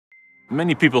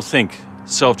Many people think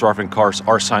self-driving cars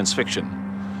are science fiction.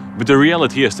 But the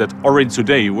reality is that already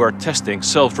today we're testing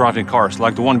self-driving cars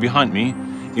like the one behind me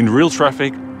in real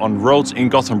traffic on roads in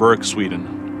Gothenburg, Sweden.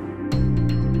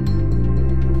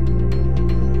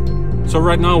 So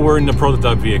right now we're in the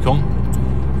prototype vehicle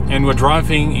and we're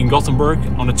driving in Gothenburg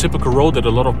on a typical road that a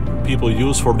lot of people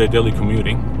use for their daily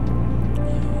commuting.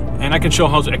 And I can show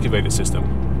how to activate the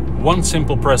system. One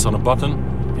simple press on a button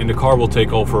and the car will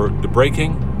take over the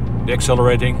braking, the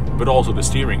accelerating, but also the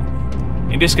steering.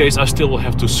 In this case, I still will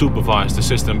have to supervise the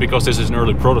system because this is an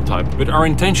early prototype. But our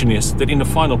intention is that in the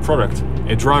final product,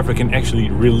 a driver can actually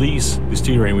release the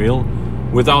steering wheel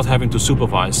without having to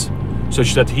supervise,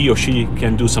 such that he or she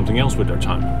can do something else with their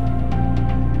time.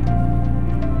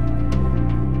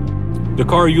 The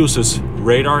car uses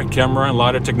radar, camera and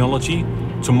LiDAR technology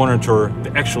to monitor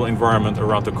the actual environment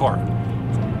around the car.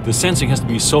 The sensing has to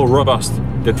be so robust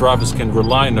that drivers can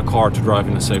rely on the car to drive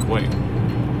in a safe way.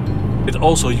 It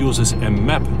also uses a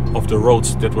map of the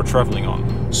roads that we're traveling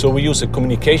on. So we use a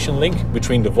communication link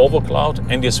between the Volvo cloud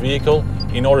and this vehicle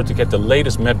in order to get the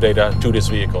latest map data to this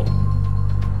vehicle.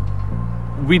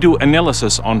 We do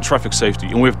analysis on traffic safety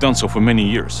and we've done so for many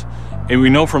years. And we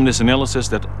know from this analysis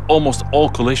that almost all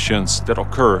collisions that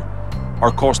occur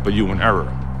are caused by human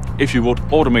error. If you would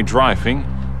automate driving,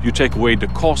 you take away the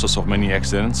causes of many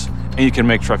accidents and you can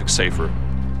make traffic safer.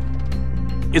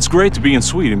 It's great to be in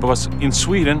Sweden because in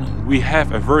Sweden we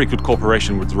have a very good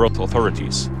cooperation with the road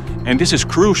authorities. And this is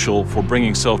crucial for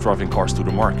bringing self-driving cars to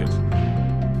the market.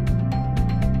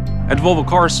 At Volvo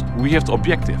Cars we have the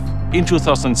objective in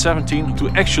 2017 to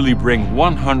actually bring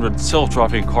 100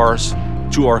 self-driving cars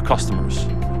to our customers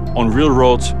on real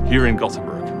roads here in Gothenburg.